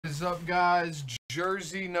Is up, guys?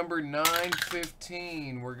 Jersey number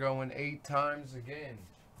 915. We're going 8 times again.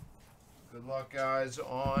 Good luck, guys.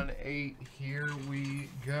 On 8. Here we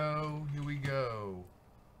go. Here we go.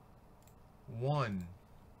 1,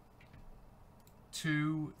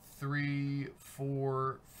 2, 3,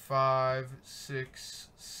 4, 5, 6,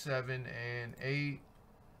 7, and 8.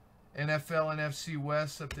 NFL and NFC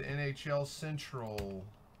West up to NHL Central.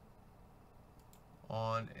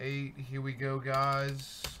 On 8, here we go,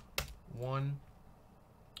 guys. 1,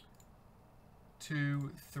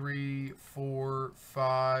 2, 3, 4,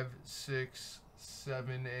 5, 6,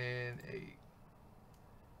 7, and 8.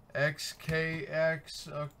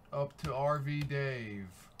 XKX up to RV Dave.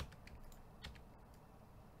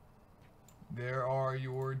 There are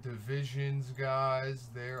your divisions, guys.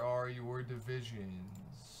 There are your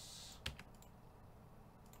divisions.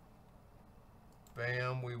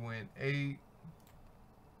 Bam, we went 8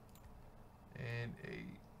 and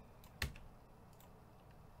 8.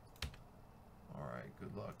 Alright,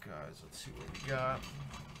 good luck, guys. Let's see what we got.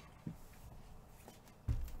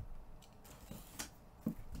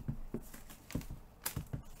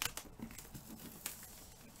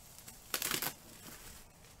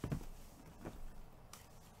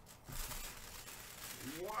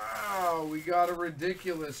 Wow, we got a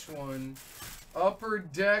ridiculous one. Upper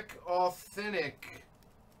Deck Authentic.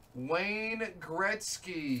 Wayne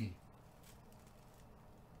Gretzky.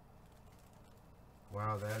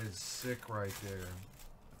 Wow, that is sick right there.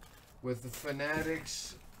 With the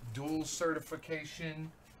Fanatics dual certification.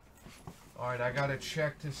 Alright, I gotta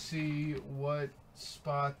check to see what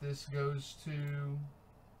spot this goes to.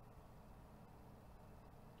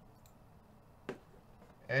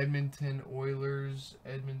 Edmonton Oilers,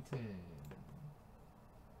 Edmonton.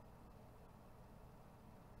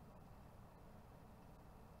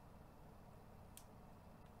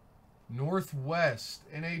 Northwest,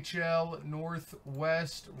 NHL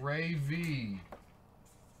Northwest, Ray V.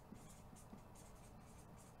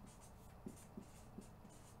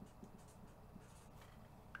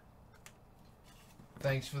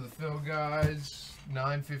 Thanks for the fill, guys.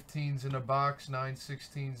 915's in a box,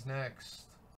 916's next.